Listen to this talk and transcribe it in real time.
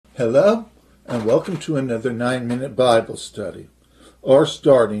Hello, and welcome to another 9-minute Bible study. Our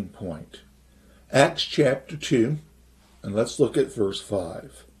starting point, Acts chapter 2, and let's look at verse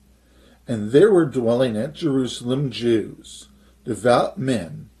 5. And there were dwelling at Jerusalem Jews, devout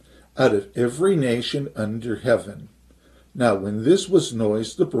men, out of every nation under heaven. Now when this was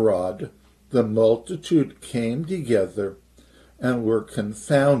noised abroad, the multitude came together and were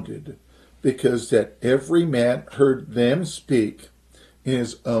confounded, because that every man heard them speak in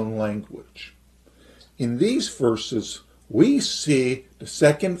his own language. In these verses, we see the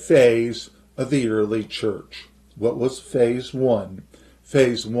second phase of the early church. What was phase 1?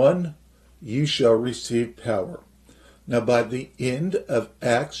 Phase 1, you shall receive power. Now by the end of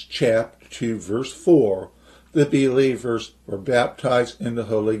Acts chapter 2, verse 4, the believers were baptized in the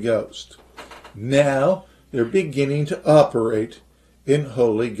Holy Ghost. Now they're beginning to operate in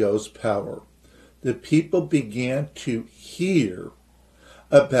Holy Ghost power. The people began to hear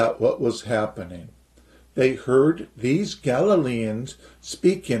about what was happening. They heard these Galileans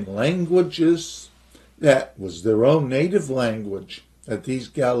speak in languages that was their own native language, that these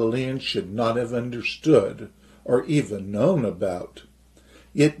Galileans should not have understood or even known about.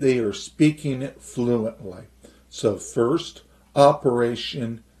 Yet they are speaking it fluently. So first,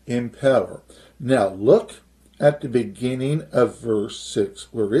 operation in power. Now look at the beginning of verse 6,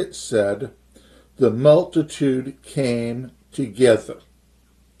 where it said, the multitude came together.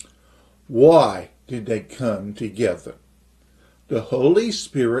 Why did they come together? The Holy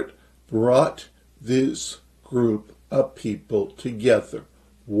Spirit brought this group of people together.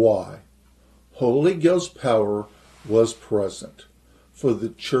 Why? Holy Ghost power was present. For the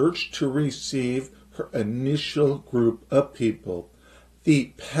church to receive her initial group of people,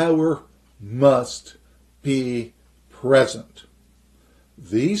 the power must be present.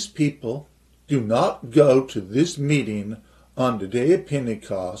 These people do not go to this meeting on the day of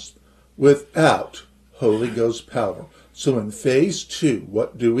Pentecost without Holy Ghost power. So in phase 2,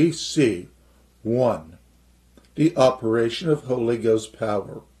 what do we see? 1, the operation of Holy Ghost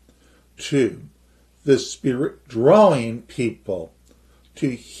power. 2, the Spirit drawing people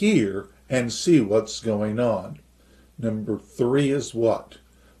to hear and see what's going on. Number 3 is what?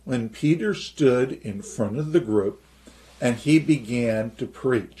 When Peter stood in front of the group and he began to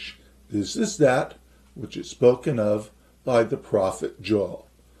preach. This is that which is spoken of by the prophet Joel.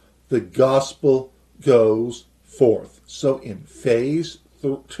 The gospel goes forth. So in phase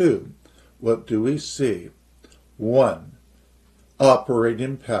 2, what do we see? 1, operate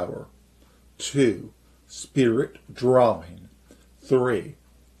in power. 2, Spirit drawing. 3,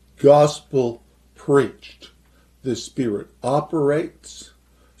 gospel preached. The Spirit operates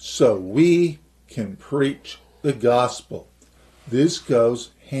so we can preach the gospel. This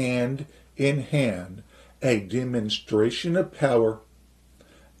goes hand in hand, a demonstration of power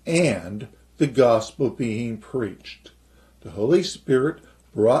and the gospel being preached. The Holy Spirit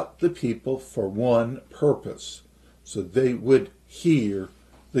brought the people for one purpose, so they would hear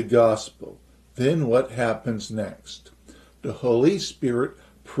the gospel. Then what happens next? The Holy Spirit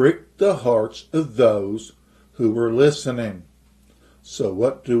pricked the hearts of those who were listening. So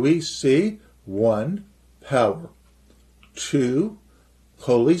what do we see? 1, power. 2,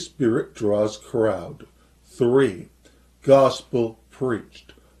 Holy Spirit draws crowd. 3, gospel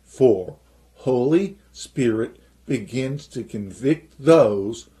preached. 4, Holy Spirit begins to convict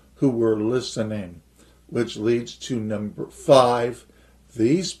those who were listening, which leads to number 5,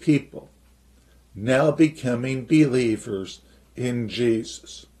 these people now becoming believers in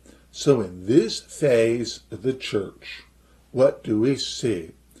Jesus. So in this phase of the church, what do we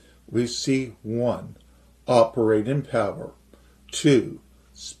see? We see 1, operate in power. 2,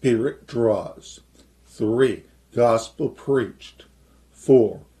 Spirit draws. 3, gospel preached.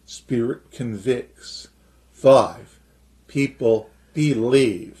 4, Spirit convicts. 5, people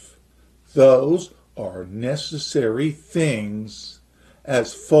believe. Those are necessary things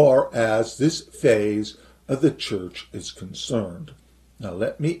as far as this phase of the church is concerned. Now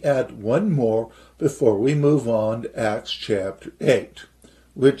let me add one more before we move on to Acts chapter 8,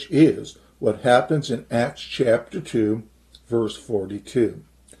 which is what happens in Acts chapter 2, verse 42.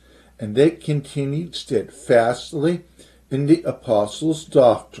 And they continued steadfastly in the apostles'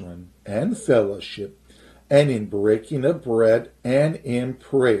 doctrine and fellowship, and in breaking of bread and in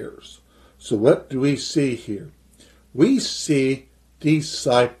prayers. So what do we see here? We see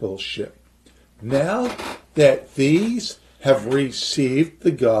discipleship. Now that these have received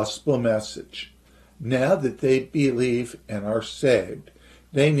the gospel message, now that they believe and are saved,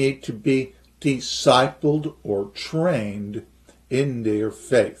 they need to be discipled or trained in their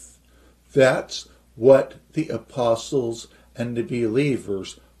faith. That's what the apostles and the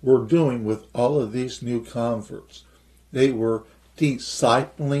believers were doing with all of these new converts. They were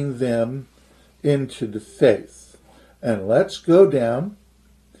discipling them into the faith. And let's go down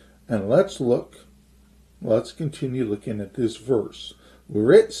and let's continue looking at this verse,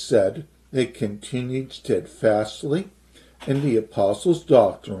 where it said they continued steadfastly in the apostles'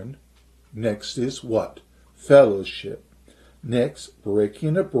 doctrine. Next is what? Fellowship. Next,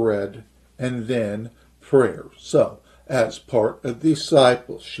 breaking of bread, and then prayer. So, as part of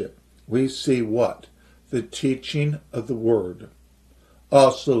discipleship, we see what? The teaching of the word.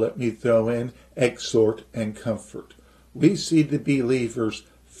 Also, let me throw in exhort and comfort. We see the believers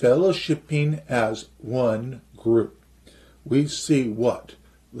fellowshipping as one group. We see what?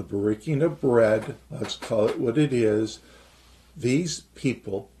 The breaking of bread, let's call it what it is. These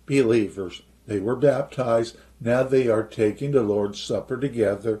people, believers, they were baptized. Now they are taking the Lord's Supper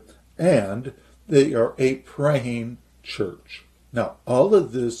together, and they are a praying church. Now, all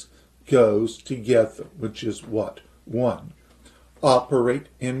of this goes together, which is what? 1, operate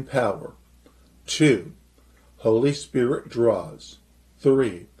in power. 2, Holy Spirit draws.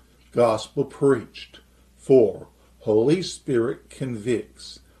 3, gospel preached. 4, Holy Spirit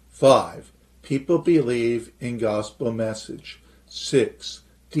convicts. 5, people believe in gospel message. 6,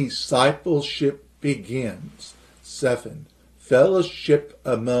 discipleship begins. 7, fellowship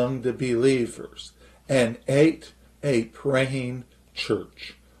among the believers. And 8, a praying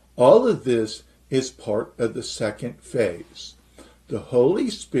church. All of this is part of the second phase. The Holy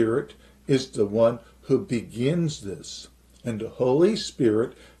Spirit is the one who begins this, and the Holy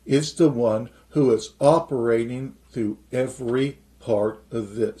Spirit is the one who is operating through every part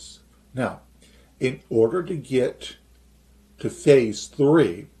of this. Now, in order to get to phase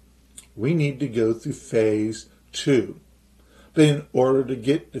 3, we need to go through phase 2. But in order to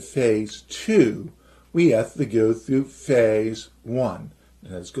get to phase 2, we have to go through phase 1.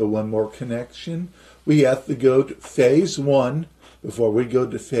 Let's go one more connection. We have to go to phase 1 before we go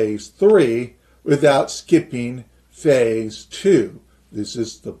to phase 3 without skipping phase 2. This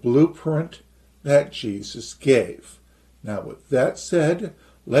is the blueprint that Jesus gave. Now, with that said,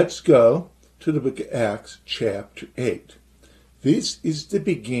 let's go to the book of Acts chapter 8. This is the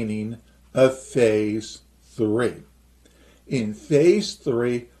beginning of phase 3. In phase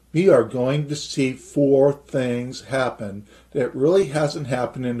 3, we are going to see 4 things happen that really hasn't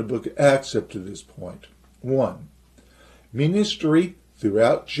happened in the book of Acts up to this point. 1, ministry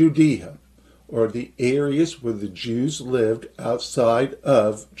throughout Judea, or the areas where the Jews lived outside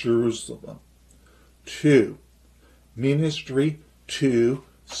of Jerusalem. 2, ministry to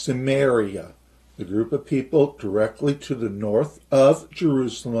Samaria, the group of people directly to the north of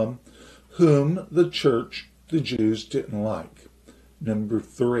Jerusalem, whom the Jews didn't like. Number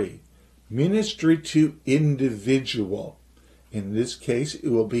 3, ministry to individual. In this case, it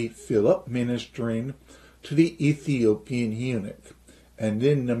will be Philip ministering to the Ethiopian eunuch. And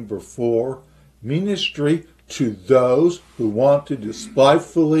then number 4, ministry to those who want to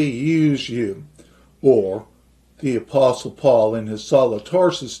despitefully use you. Or the Apostle Paul in his Saul of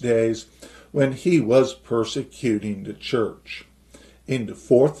Tarsus days when he was persecuting the church. In the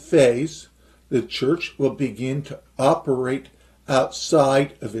 4th phase, the church will begin to operate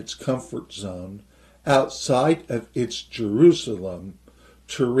outside of its comfort zone, outside of its Jerusalem,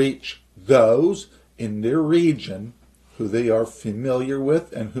 to reach those in their region who they are familiar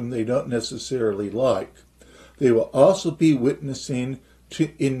with and whom they don't necessarily like. They will also be witnessing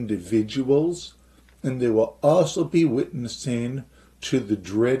to individuals, and they will also be witnessing to the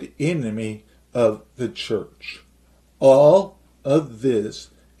dread enemy of the church. All of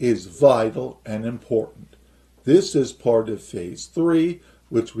this is vital and important. This is part of phase 3,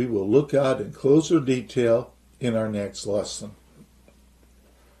 which we will look at in closer detail in our next lesson.